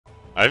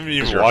I haven't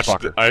even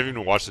watched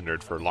the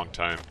nerd for a long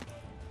time.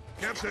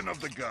 Captain of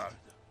the guard,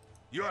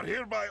 you are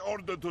hereby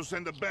ordered to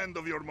send a band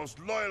of your most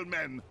loyal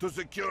men to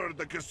secure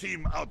the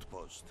Qasim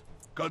outpost.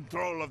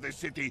 Control of the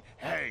city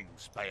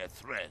hangs by a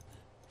thread.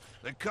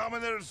 The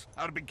commoners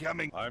are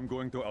becoming... I'm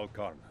going to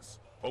Al-Qarnas.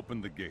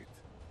 Open the gate.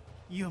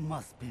 You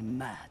must be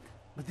mad.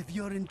 But if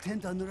you're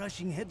intent on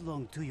rushing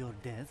headlong to your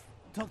death,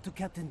 talk to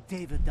Captain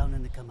David down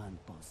in the command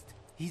post.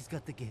 He's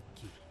got the gate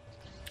key.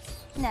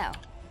 No.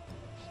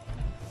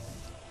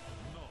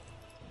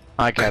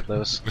 I got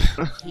those.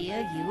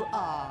 Here you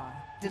are,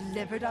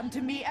 delivered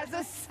unto me as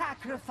a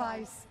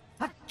sacrifice.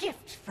 A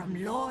gift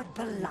from Lord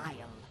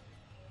Belial.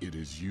 It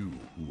is you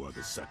who are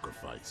the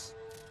sacrifice.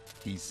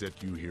 He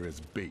set you here as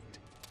bait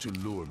to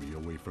lure me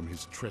away from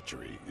his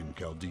treachery in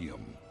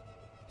Chaldeum.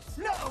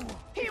 No!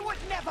 He would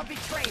never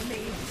betray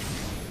me!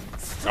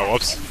 Oh,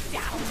 whoops.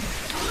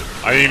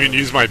 I didn't even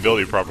use my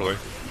ability properly.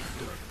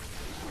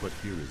 But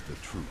here is the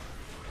truth.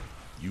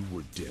 You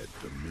were dead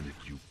the minute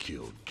you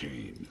killed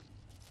Cain.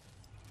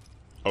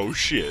 Oh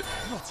shit.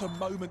 Not a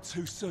moment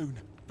too soon.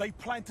 They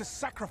plan to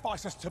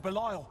sacrifice us to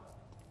Belial.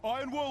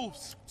 Iron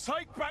Wolves,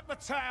 take back the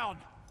town!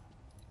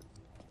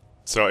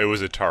 So it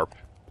was a tarp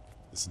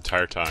this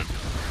entire time.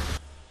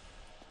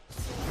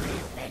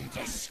 We've been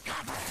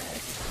discovered.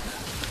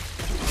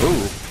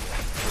 Ooh.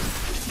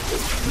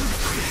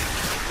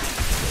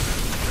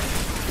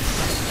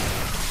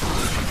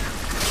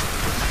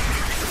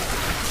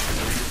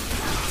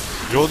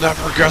 You'll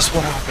never guess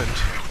what happened.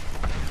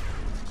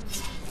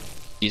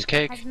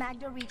 Cheesecake? Has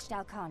Magda reached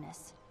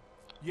Alcarnas?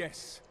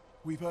 Yes,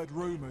 we've heard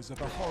rumors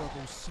of a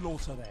horrible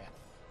slaughter there.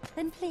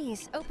 Then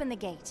please, open the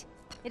gate.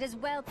 It is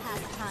well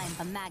past time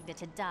for Magda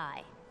to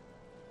die.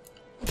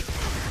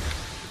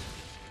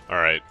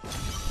 Alright.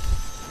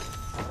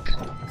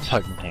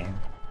 Fucking game.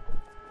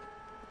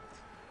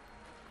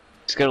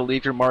 Just gotta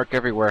leave your mark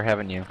everywhere,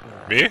 haven't you?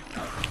 Me?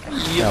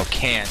 No,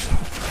 can't.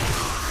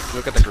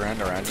 Look at the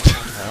ground around you.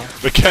 No?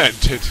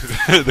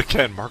 The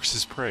Ken marks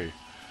his prey.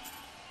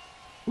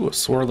 Ooh, a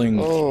swirling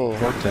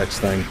vortex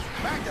thing.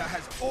 Magda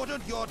has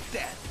ordered your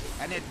death,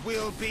 and it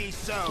will be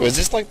so. Was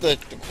this like the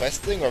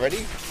quest thing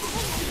already?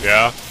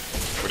 Yeah.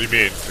 What do you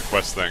mean, the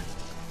quest thing?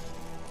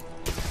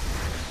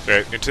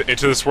 Okay,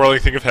 into the swirling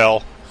thing of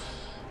hell.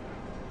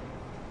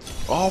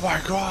 Oh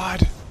my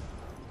god!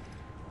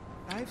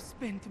 I've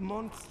spent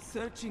months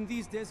searching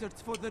these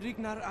deserts for the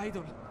Rignar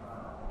idol.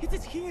 It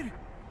is here,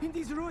 in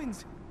these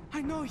ruins.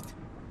 I know it.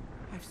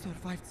 I've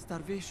survived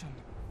starvation,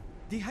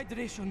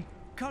 dehydration,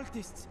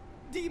 cultists,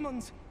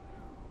 demons.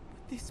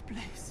 But this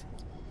place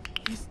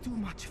is too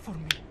much for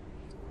me.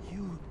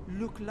 You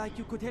look like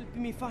you could help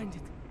me find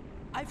it.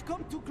 I've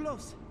come too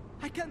close.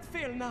 I can't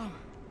fail now.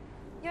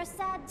 Your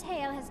sad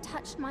tale has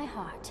touched my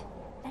heart.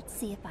 Let's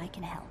see if I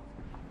can help.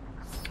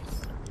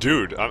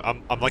 Dude,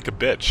 I'm like a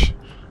bitch.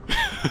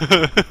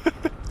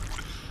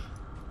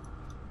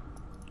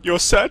 Your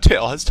sad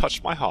tale has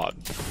touched my heart.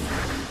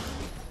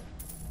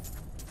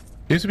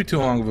 Seems to be too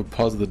long of a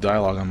pause of the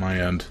dialogue on my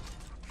end.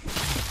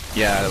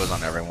 Yeah, that was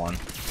on everyone.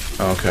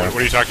 Okay. What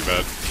are you talking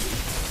about?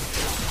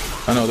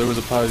 I know there was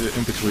a pause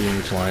in between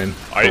each line.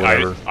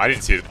 I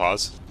didn't see the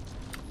pause.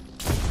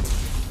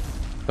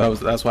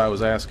 That's why I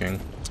was asking.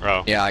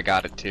 Oh. Yeah, I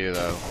got it too,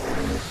 though.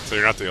 So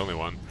you're not the only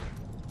one.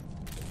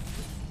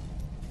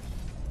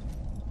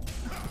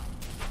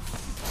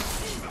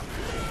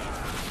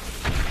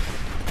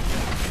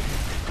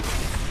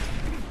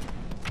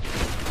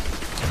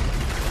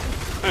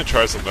 I'm gonna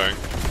try something.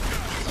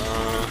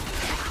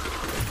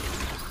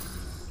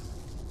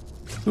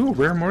 Ooh,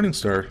 rare morning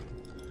star.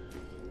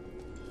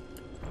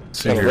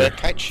 Got a red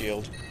kite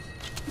shield.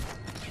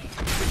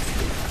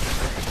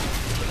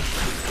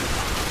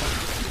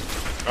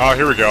 Oh,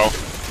 here we go.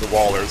 The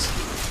Wallers.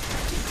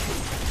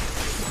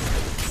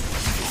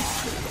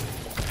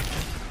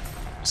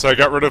 So I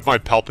got rid of my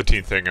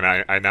Palpatine thing, and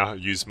I now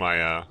use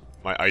my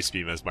my Ice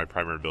Beam as my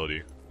primary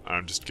ability.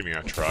 I'm just giving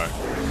it a try.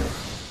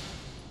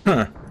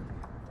 Huh.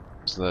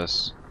 What's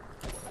this?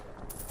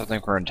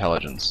 Something for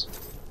intelligence.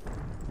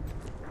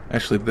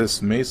 Actually,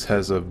 this mace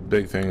has a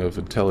big thing of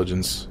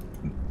intelligence,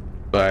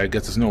 but I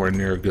guess it's nowhere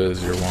near as good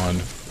as your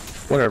wand.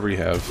 Whatever you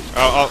have.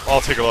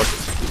 I'll take a look.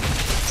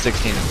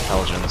 16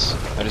 intelligence.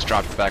 I just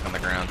dropped it back on the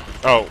ground.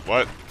 Oh,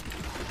 what?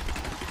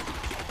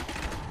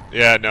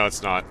 Yeah, no,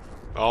 it's not.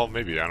 Oh,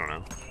 maybe, I don't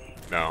know.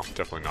 No,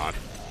 definitely not.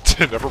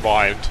 Never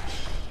mind.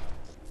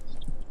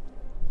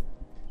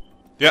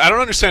 Yeah, I don't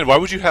understand. Why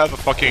would you have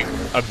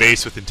a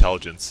mace with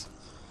intelligence?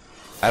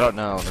 I don't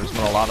know. There's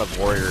been a lot of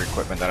warrior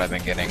equipment that I've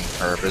been getting,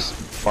 or this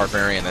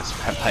barbarian that's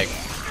had like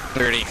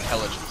 30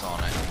 intelligence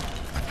on it.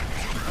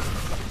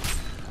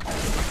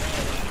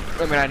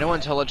 I mean, I know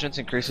intelligence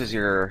increases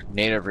your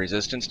native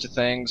resistance to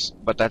things,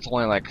 but that's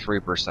only like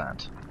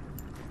 3%.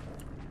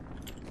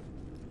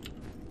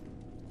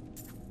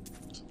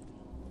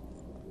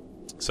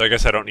 So I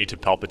guess I don't need to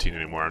Palpatine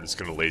anymore. I'm just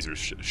gonna laser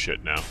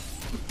shit now.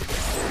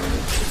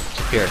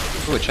 Here.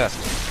 Ooh, a chest.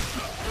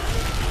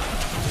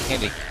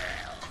 Candy.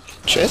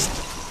 Chest?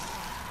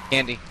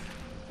 Candy.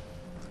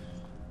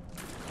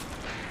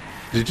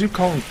 Did you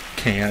call him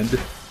canned?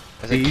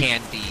 As a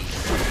candy.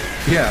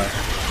 Yeah,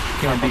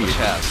 candy.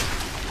 Chest.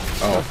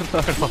 Oh.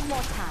 Need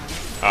more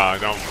time.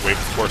 Don't wait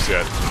for course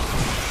yet.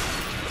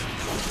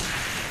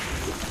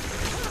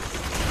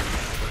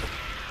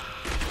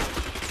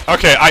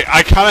 Okay,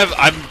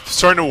 I'm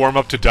starting to warm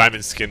up to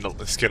diamond skin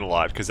a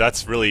lot because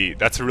that's a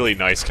really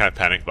nice kind of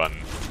panic button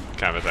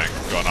kind of a thing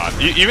going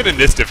on. Even in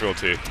this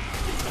difficulty.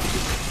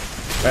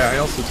 Yeah, I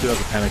also do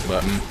have a panic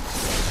button.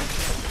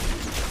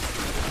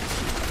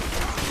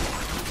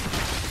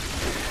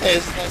 Hey,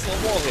 there's a nice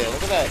little wall here.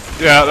 Look at that.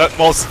 Yeah,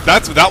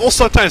 that will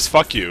sometimes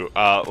fuck you.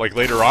 Like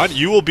later on,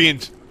 you will be in,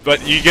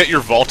 but you get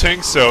your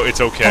vaulting, so it's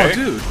okay. Oh,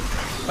 dude,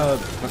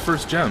 my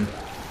first gem.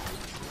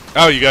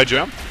 Oh, you got a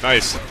gem?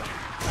 Nice.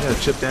 Yeah,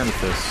 chipped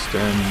amethyst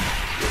and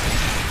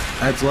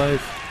adds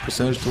life,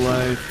 percentage to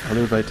life,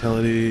 other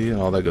vitality, and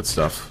all that good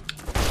stuff.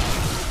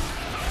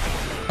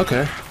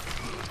 Okay.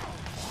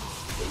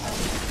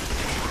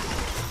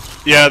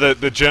 Yeah,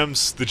 the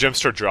gems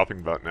start dropping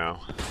about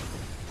now.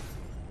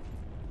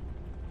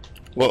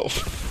 Well,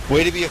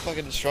 way to be a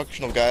fucking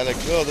instructional guy, like,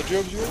 no, the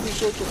gems are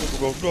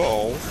instructional.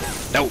 No.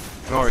 Nope,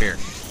 come over here.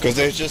 Because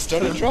they just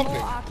started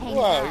dropping.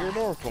 Wow, you're an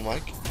oracle,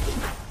 Mike.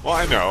 Well,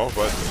 I know,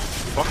 but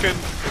fucking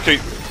okay,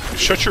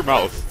 shut your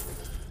mouth.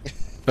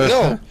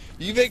 No,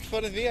 you make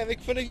fun of me, I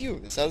make fun of you.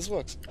 That's how this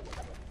works.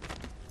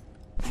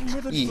 I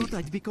never thought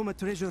I'd become a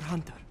treasure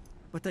hunter,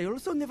 but I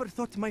also never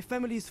thought my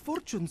family's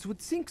fortunes would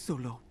sink so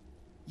low.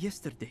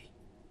 Yesterday,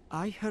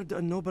 I heard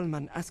a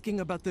nobleman asking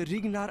about the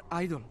Rignar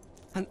idol,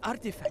 an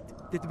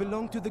artifact that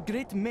belonged to the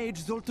great mage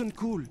Zoltan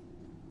Kul.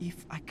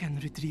 If I can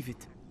retrieve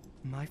it,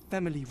 my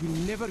family will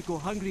never go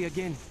hungry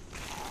again.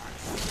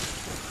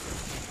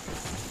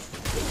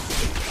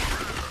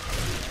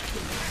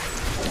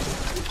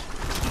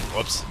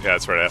 Whoops. Yeah,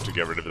 that's right, I have to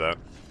get rid of that.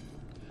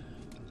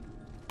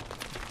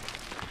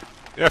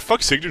 Yeah,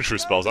 fuck signature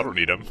spells, I don't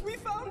need them. We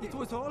found it! It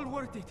was all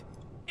worth it.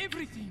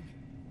 Everything.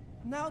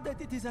 Now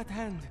that it is at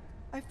hand,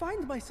 I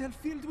find myself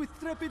filled with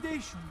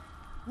trepidation.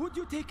 Would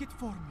you take it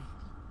for me?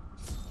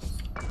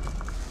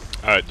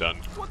 Alright, done.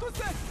 What was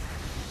that?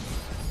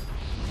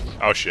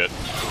 Oh shit.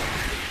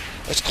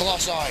 It's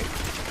Colossi!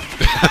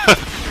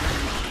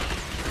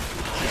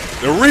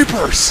 The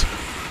Reapers!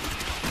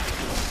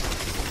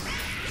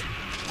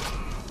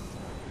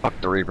 Fuck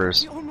the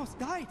Reapers. We almost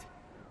died.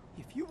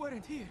 If you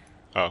weren't here.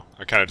 Oh,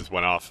 I kinda just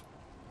went off.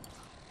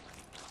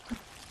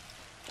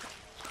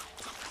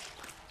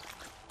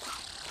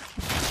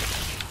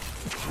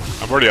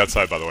 I'm already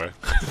outside, by the way.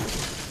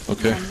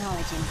 Okay.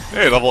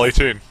 Hey, level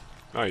 18.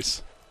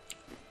 Nice.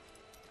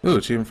 Ooh,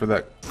 achievement for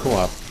that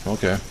co-op.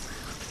 Okay.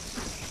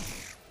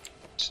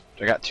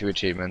 I got 2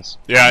 achievements.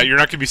 Yeah, you're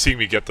not gonna be seeing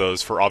me get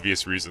those for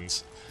obvious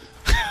reasons.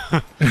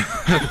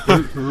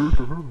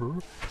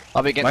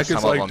 I'll be getting Mike some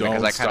is of like, them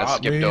because don't I kind of stop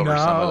skipped me over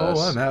some now. of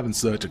this. I'm having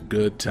such a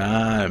good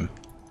time.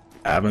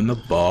 Having the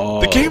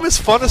ball. The game is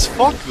fun as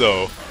fuck,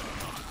 though.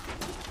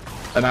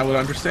 And I would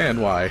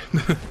understand why.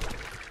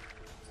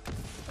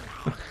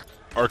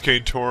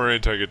 Arcane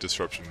Torrent, I get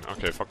Disruption.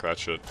 Okay, fuck that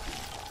shit.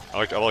 I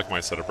like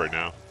my setup right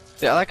now.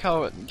 Yeah, I like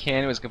how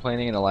Ken was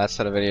complaining in the last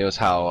set of videos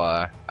how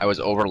I was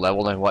over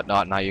leveled and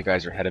whatnot. Now you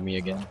guys are ahead of me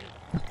again.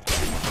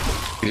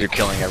 You're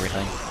killing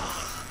everything.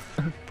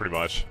 Pretty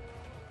much.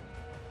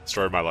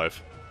 Story of my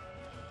life.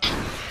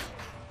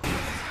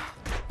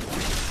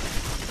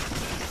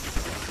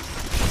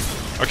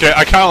 Okay,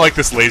 I kinda like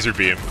this laser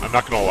beam, I'm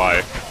not gonna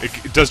lie.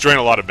 It does drain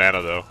a lot of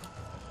mana, though.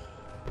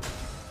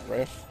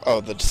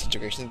 Oh, the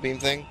disintegration beam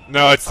thing?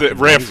 No, it's the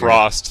Ray of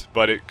Frost,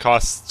 but it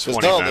costs 20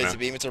 It's not a mana. laser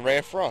beam, it's a ray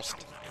of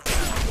frost.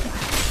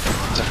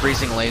 It's a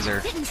freezing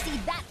laser. Didn't see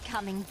that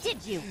coming,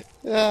 did you?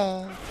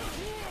 Yeah.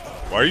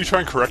 Why are you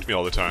trying to correct me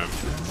all the time?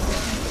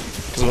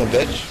 Because I'm a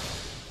bitch.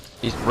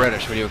 He's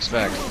British, what do you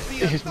expect?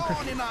 Be a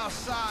thorn in our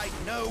side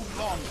no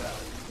longer.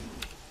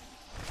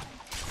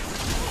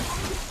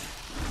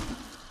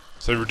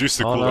 So reduce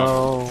the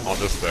cooldown on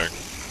this thing.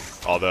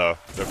 All the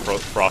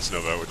Frost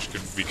Nova, which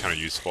could be kind of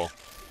useful.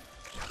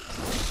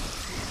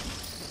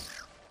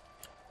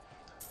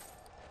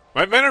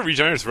 My mana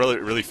regenerates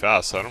really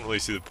fast, so I don't really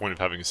see the point of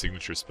having a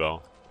signature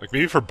spell. Like,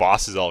 maybe for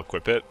bosses I'll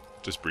equip it,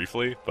 just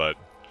briefly, but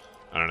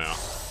I don't know.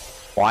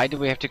 Why do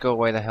we have to go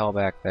way the hell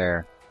back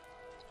there?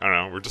 I don't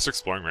know, we're just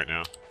exploring right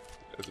now.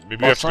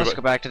 Maybe Well, we have to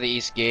go back to the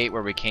east gate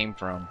where we came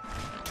from.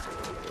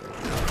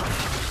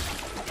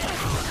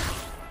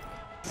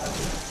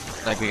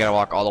 Like, we gotta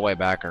walk all the way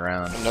back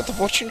around. Another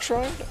fortune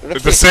shrine?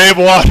 The same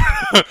one!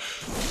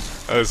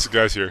 This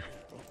guy's here.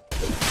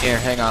 Here,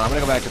 hang on, I'm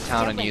gonna go back to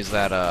town and use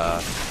that,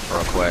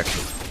 real quick. To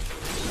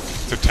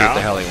See town? what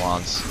the hell he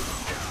wants.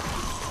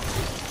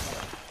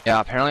 Yeah,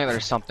 apparently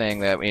there's something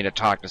that we need to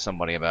talk to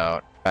somebody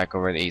about back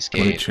over the east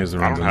Let me gate. change the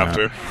I runs don't on have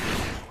that.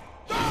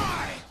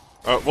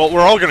 to. Well,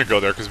 we're all gonna go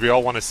there, because we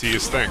all want to see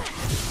his thing.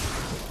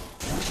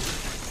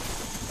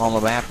 On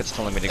the map, it's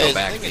telling me to Hey, go there's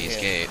back a to the thing in east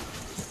here. gate.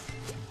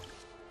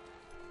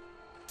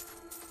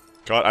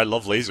 God, I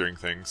love lasering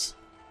things.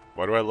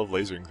 Why do I love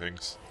lasering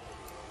things?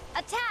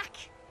 Attack!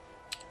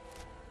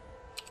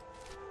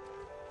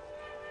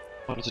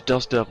 Oh, it's a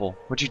dust devil.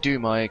 What'd you do,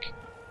 Mike?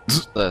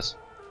 What's this?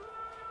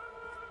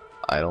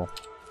 idol.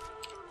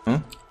 Huh?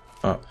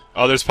 Oh.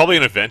 Oh, there's probably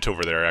an event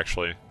over there,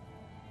 actually.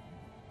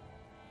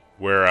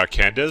 Where,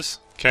 Cand is?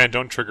 Cand,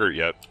 don't trigger it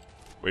yet.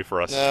 Wait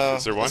for us. No,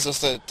 Is there one? it's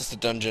just a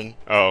dungeon.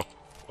 Oh.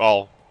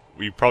 Well,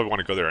 we probably want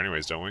to go there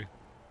anyways, don't we?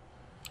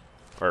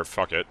 Or,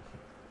 fuck it.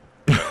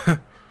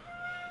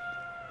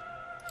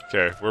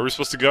 Okay, where are we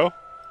supposed to go?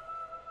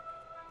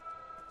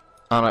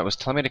 It was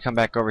telling me to come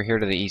back over here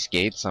to the east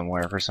gate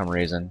somewhere for some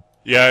reason.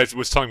 Yeah, it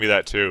was telling me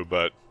that too,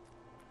 but...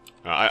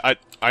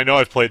 I know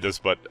I've played this,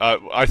 but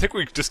I think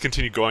we just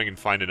continue going and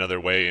find another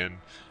way in.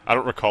 I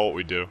don't recall what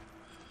we do.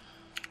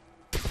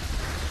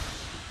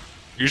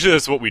 Usually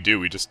that's what we do,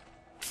 we just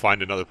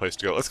find another place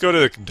to go. Let's go to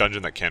the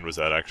dungeon that Ken was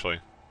at, actually.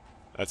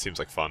 That seems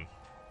like fun.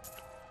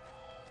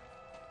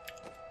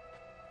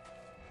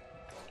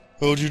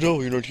 How'd you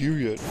know? You're not here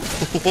yet.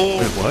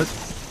 Wait, what?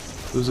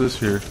 Who's this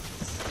here?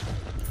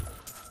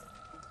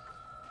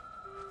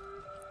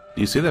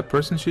 Do you see that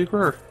person,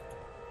 Sheikra?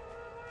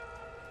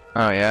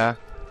 Oh yeah?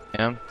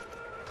 Yeah?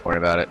 Worry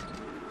about it.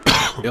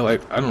 Yeah,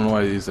 like, I don't know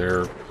why he's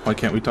there. Why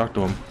can't we talk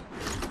to him?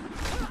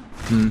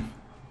 Hmm.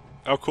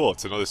 Oh cool,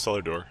 it's another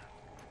cellar door.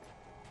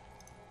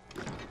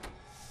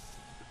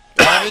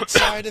 I'm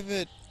inside of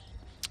it.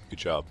 Good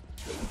job.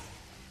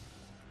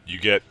 You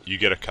get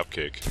a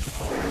cupcake.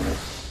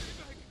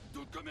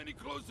 Don't come any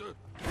closer.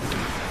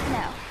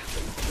 No.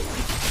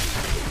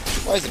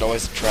 Why is it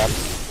always a trap?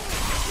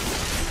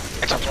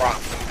 It's a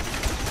trap!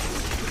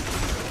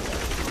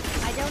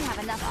 I don't have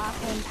enough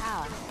arcane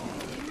power.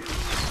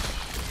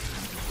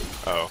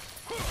 Oh.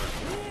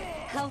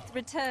 Health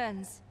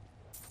returns.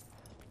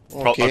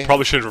 Okay. I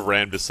probably should have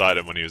ran beside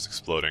him when he was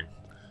exploding.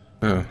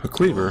 A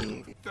cleaver.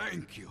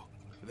 Thank you.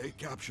 They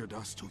captured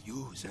us to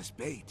use as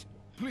bait.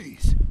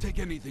 Please, take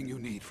anything you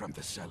need from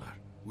the cellar.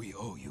 We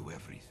owe you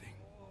everything.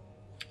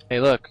 Hey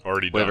look,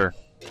 Already quiver.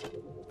 done.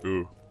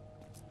 Ooh.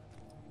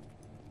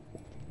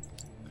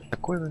 A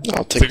quiver.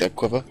 I'll take that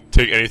quiver.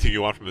 Take anything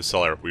you want from the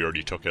cellar. We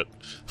already took it.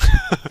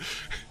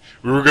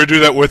 We were gonna do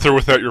that with or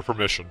without your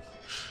permission.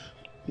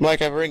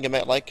 Mike, I ring him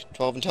at like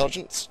 12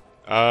 intelligence.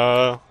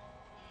 Sure.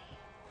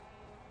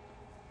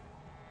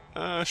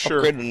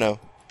 Upgrade or no?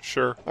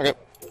 Sure. Okay.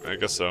 I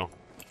guess so.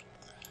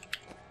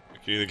 You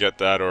can either get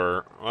that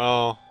or,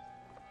 well...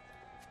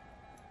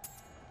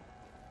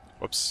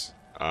 Whoops.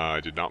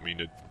 I did not mean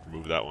to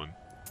remove that one.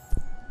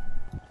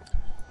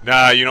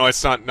 Nah, you know,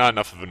 it's not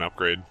enough of an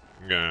upgrade.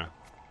 I'm gonna...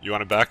 You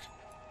want it back?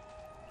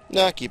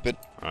 Nah, keep it.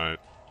 Alright.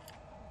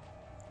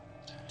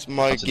 It's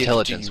my It's gift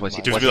intelligence. to What's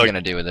you, he Gives me, like,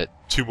 gonna do with it?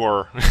 2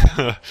 more.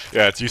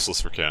 Yeah, it's useless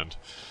for Canned.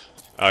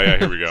 Oh yeah,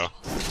 here we go.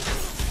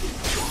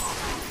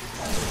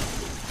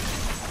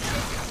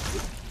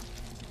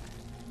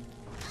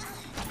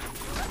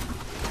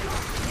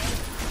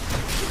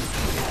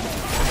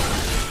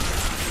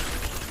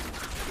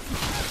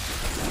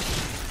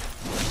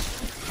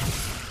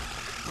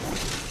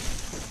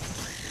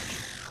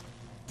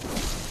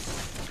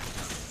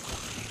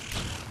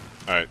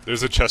 Alright,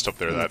 there's a chest up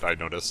there that I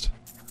noticed.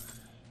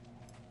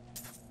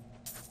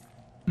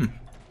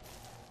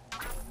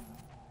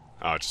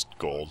 Oh, just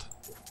gold.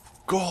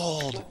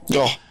 Gold!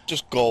 Oh,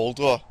 just gold.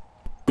 Oh.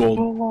 Gold.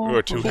 Ooh,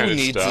 a two-handed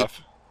needs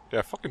staff.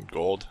 Yeah, fucking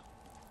gold.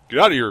 Get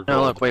out of here, gold.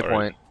 No, look, waypoint.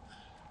 Alright.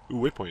 Ooh,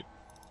 waypoint.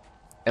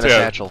 And a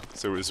satchel.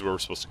 So this is where we're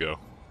supposed to go.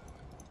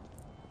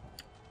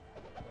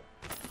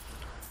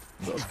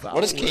 The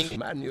What is Vowel's King?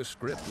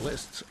 manuscript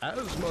lists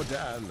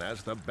Asmodan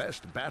as the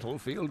best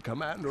battlefield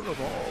commander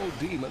of all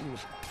demons,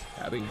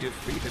 having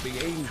defeated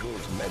the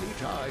angels many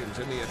times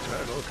in the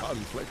eternal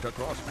conflict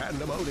across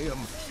Pandemonium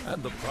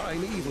and the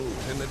prime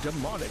evils in the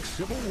demonic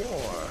civil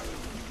war.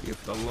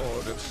 If the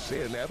Lord of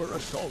Sin ever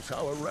assaults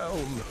our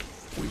realm,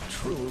 we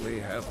truly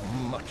have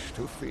much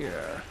to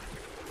fear.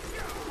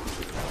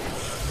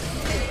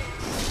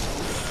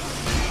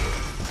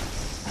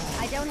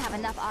 I don't have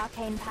enough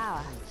arcane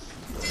power.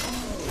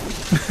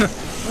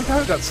 Like how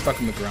I got stuck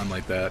in the ground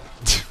like that.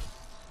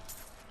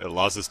 It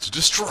allows us to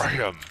destroy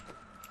him.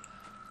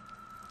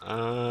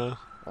 I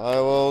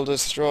will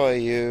destroy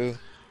you.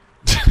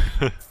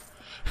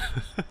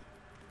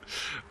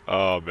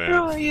 Oh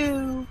man.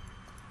 you?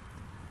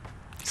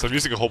 So I'm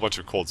using a whole bunch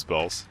of cold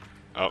spells.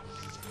 Oh.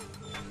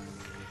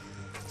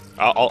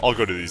 I'll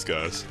go to these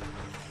guys.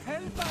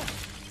 Help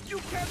us! You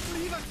can't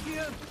leave us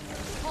here!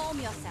 Calm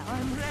yourself.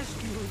 I'm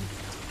rescuing.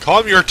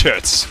 Calm your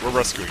tits. We're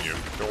rescuing you.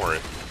 Don't worry.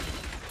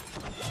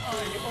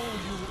 I owe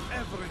you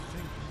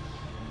everything.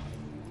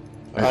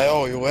 I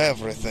owe you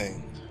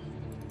everything.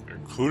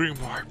 Including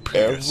my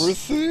penis.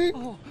 Everything?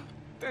 Oh,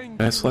 thank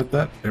Can I select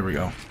that? There we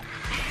go.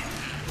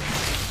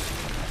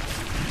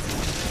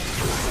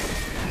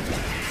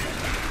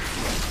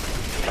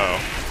 Oh.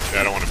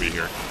 Yeah, I don't want to be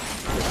here.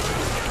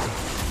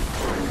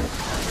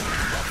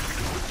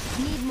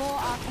 Need more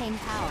arcane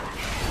power.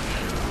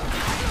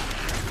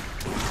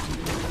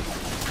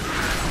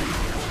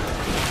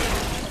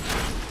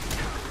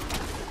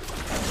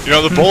 You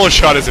know, the bullet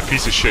shot is a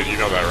piece of shit, you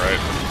know that, right?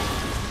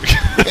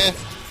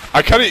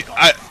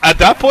 At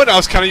that point, I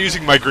was kind of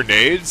using my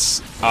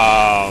grenades, and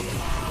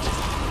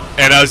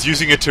I was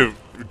using it to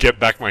get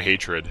back my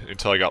hatred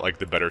until I got, like,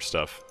 the better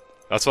stuff.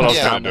 That's what I was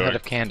kind of doing. Ahead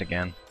of canned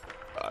again.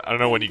 I don't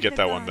know when you get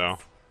that one though.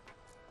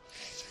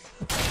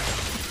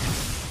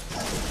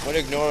 Don't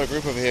ignore a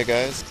group over here,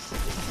 guys.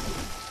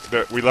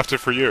 We left it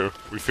for you.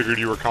 We figured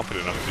you were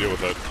competent enough to deal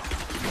with it.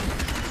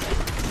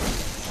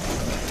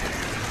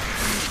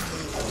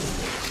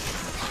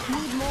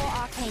 Need more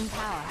arcane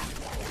power.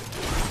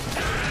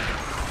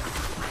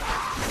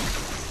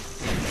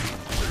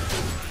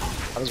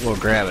 Might as well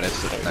grab it. It's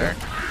sitting there.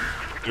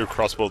 Do a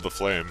crossbow of the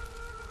flame.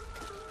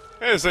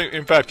 Hey, this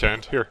ain't bad,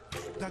 Kent. Here.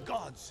 The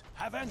gods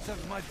have answered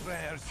my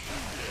prayers.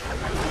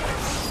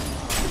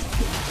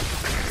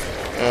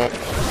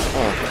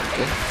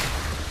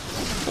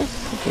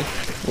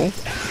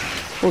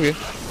 Okay.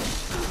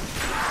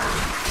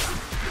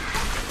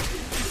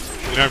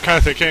 You know, I'm kind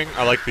of thinking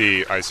I like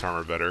the ice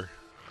armor better.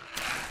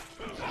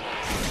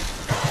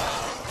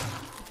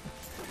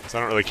 So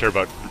I don't really care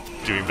about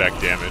doing back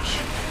damage.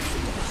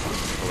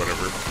 Or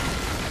whatever.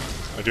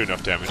 I do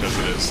enough damage as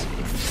it is.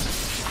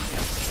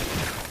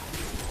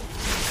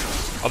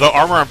 Although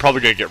armor I'm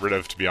probably going to get rid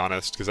of, to be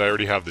honest, because I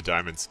already have the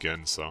diamond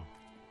skin, so...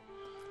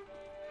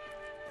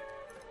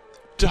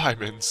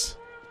 Diamonds!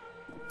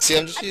 See,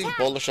 I'm just using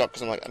bowler shot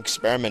because I'm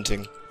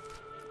experimenting.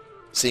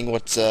 Seeing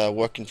what's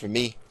working for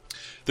me.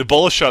 The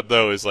bullet shot,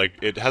 though, is like,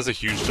 it has a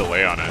huge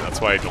delay on it.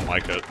 That's why I don't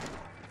like it.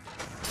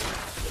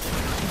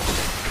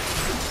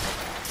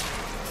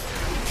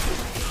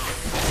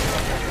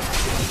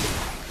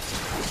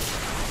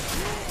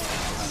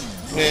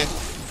 Yeah.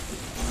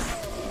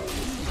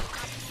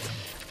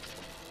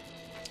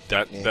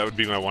 That would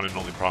be my one and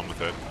only problem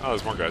with it. Oh,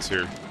 there's more guys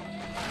here.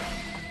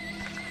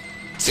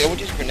 See, I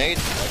would use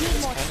grenades.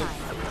 There's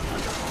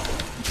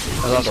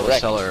also a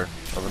cellar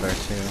over there,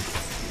 too.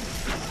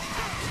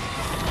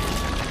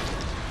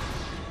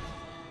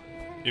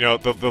 You know,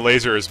 the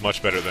laser is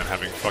much better than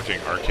having fucking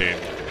arcane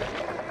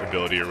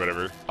ability or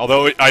whatever.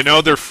 Although, I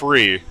know they're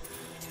free,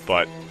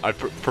 but I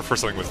prefer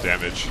something with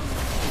damage.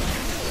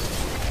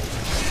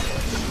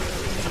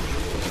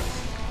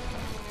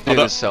 Do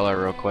the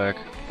cellar real quick.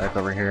 Back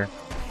over here.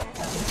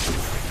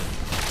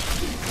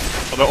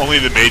 Although only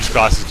the mage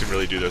classes can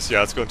really do this. Yeah,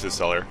 let's go into the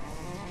cellar.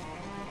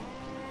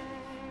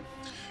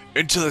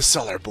 Into the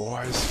cellar,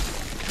 boys.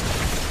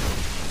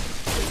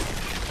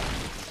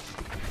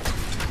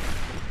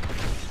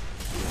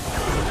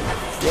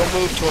 Don't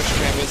move, torch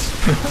chambers.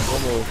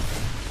 Don't move.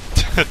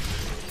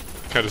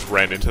 Kind of just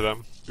ran into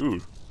them.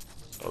 Ooh,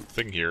 a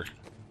thing here.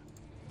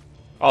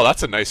 Oh,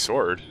 that's a nice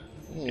sword.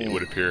 It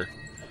would appear.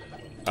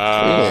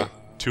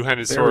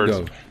 Two-handed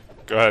sword.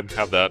 Go ahead and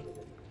have that.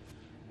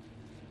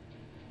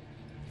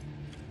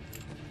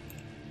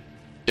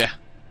 Yeah.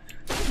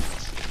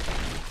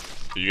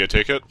 Are you gonna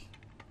take it?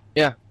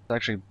 Yeah, it's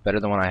actually better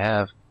than what I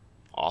have.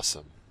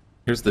 Awesome.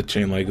 Here's the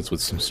chain leggings with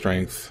some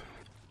strength.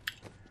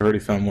 I already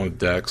found one with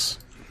Dex.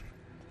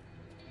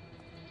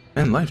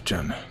 And life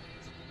gem.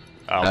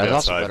 That's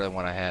also better than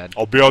what I had.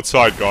 I'll be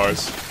outside,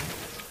 guys.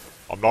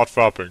 I'm not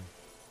fapping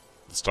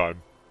this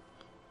time.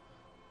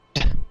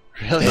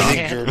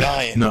 Really? You're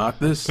dying. Not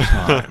this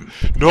time.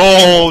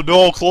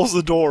 No, close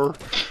the door.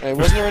 Hey,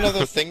 wasn't there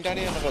another thing down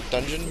here? Another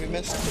dungeon we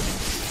missed?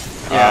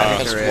 Yeah,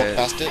 I just walked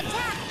past it.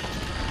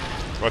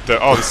 What the?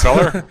 Oh, the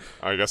cellar?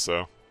 I guess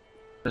so.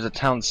 There's a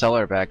town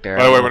cellar back there.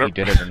 By the way, I don't know if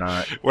you did it or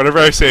not. Whenever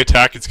I say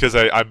attack, it's because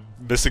I'm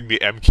missing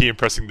the M key and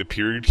pressing the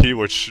period key,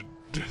 which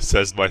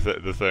says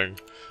the thing.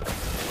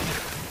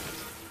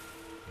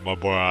 My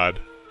bad.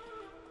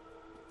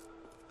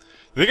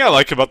 The thing I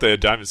like about the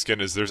diamond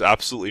skin is there's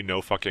absolutely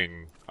no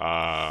fucking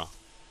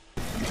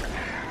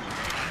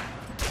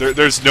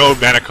there's no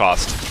mana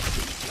cost,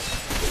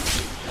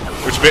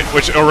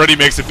 which already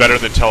makes it better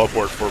than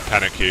teleport for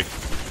panic key.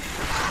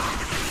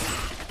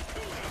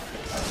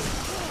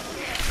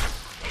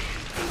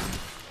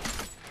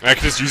 And I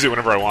can just use it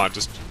whenever I want,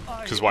 just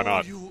because why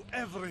not?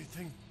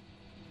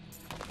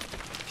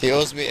 He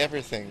owes me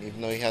everything,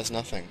 even though he has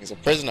nothing. He's a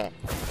prisoner.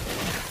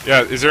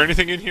 Yeah, is there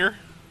anything in here?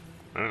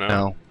 I don't know.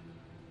 No.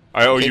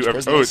 I owe you.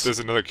 Oh, there's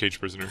another cage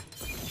prisoner.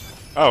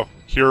 Oh,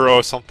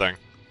 hero something.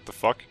 The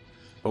fuck?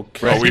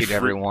 Okay. Oh, we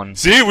everyone.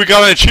 See, we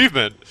got an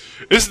achievement.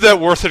 Isn't that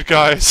worth it,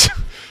 guys?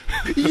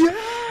 Yeah.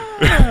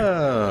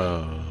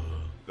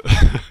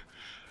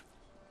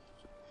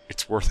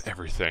 It's worth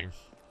everything.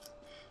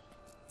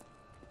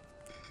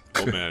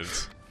 Oh man.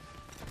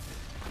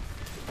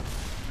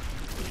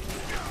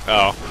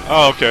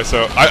 Oh, okay.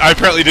 So I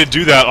apparently didn't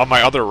do that on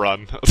my other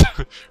run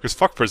because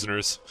fuck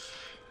prisoners.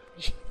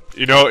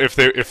 You know, if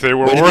they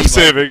were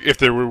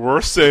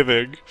worth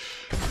saving,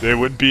 they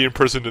wouldn't be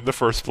imprisoned in the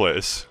first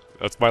place.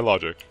 That's my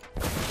logic.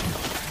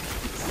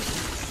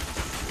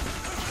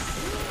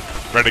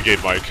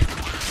 Renegade Mike.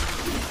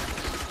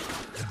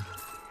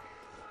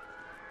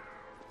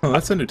 Oh,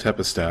 that's a new type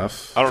of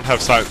staff. I don't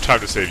have time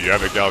to save you. I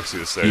have a galaxy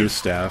to save. Use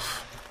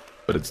staff,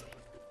 but it's.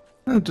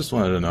 I just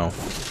wanted to know.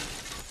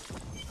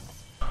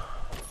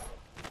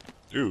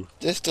 Ooh.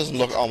 This doesn't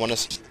look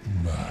ominous.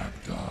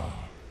 Magda,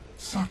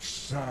 such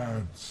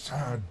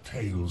sad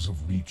tales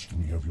have reached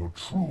me of your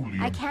truly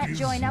I can't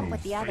join up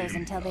with the abysmal others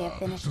until they have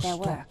finished to their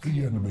stop work.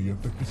 the enemy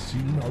at the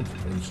casino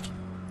outpost.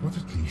 but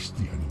at least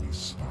the enemy's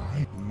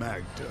spy.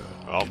 Magda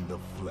in the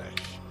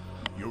flesh.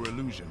 Your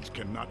illusions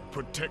cannot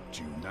protect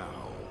you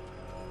now.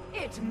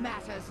 It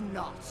matters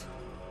not.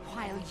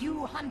 While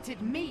you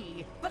hunted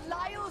me,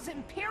 Belial's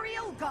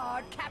Imperial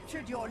Guard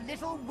captured your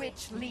little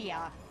witch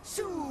Leah.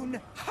 Soon,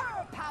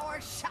 her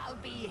power shall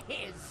be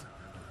his.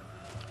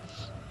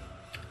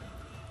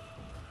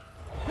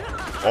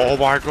 Oh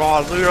my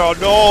god, Leah,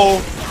 no!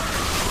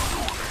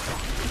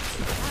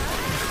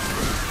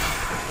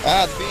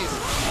 Ah, the beast.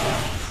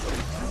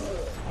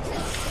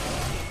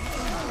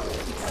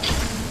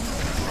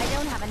 I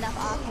don't have enough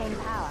arcane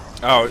power.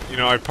 Oh, you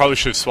know, I probably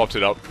should have swapped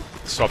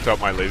out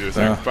my laser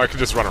thing, but I could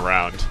just run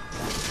around.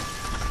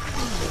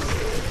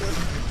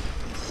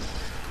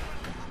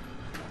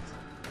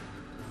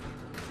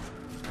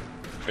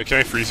 Hey, can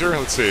I freeze her?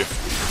 Let's see.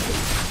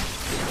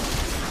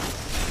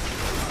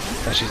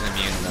 Oh, she's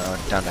immune though,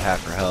 down to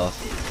half her health.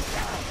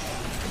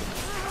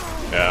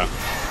 Yeah.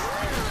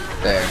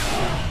 There.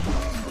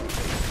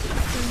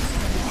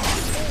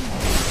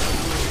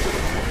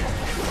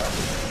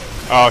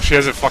 Oh, she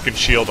has a fucking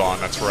shield on,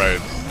 that's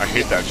right. I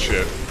hate that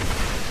shit.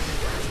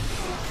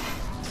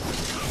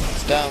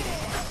 It's down.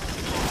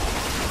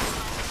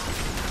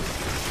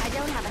 I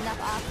don't have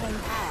enough arcane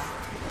power.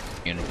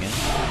 Immune again.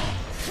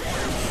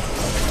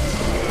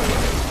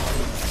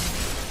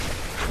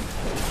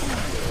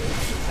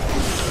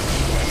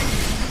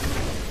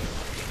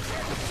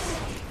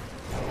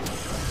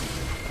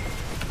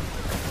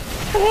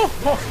 This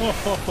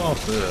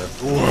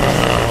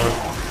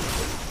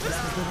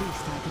is the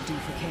least I could do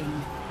for King.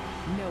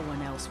 No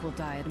one else will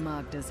die at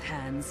Magda's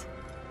hands.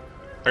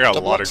 I got a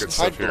lot of good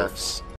stuff here.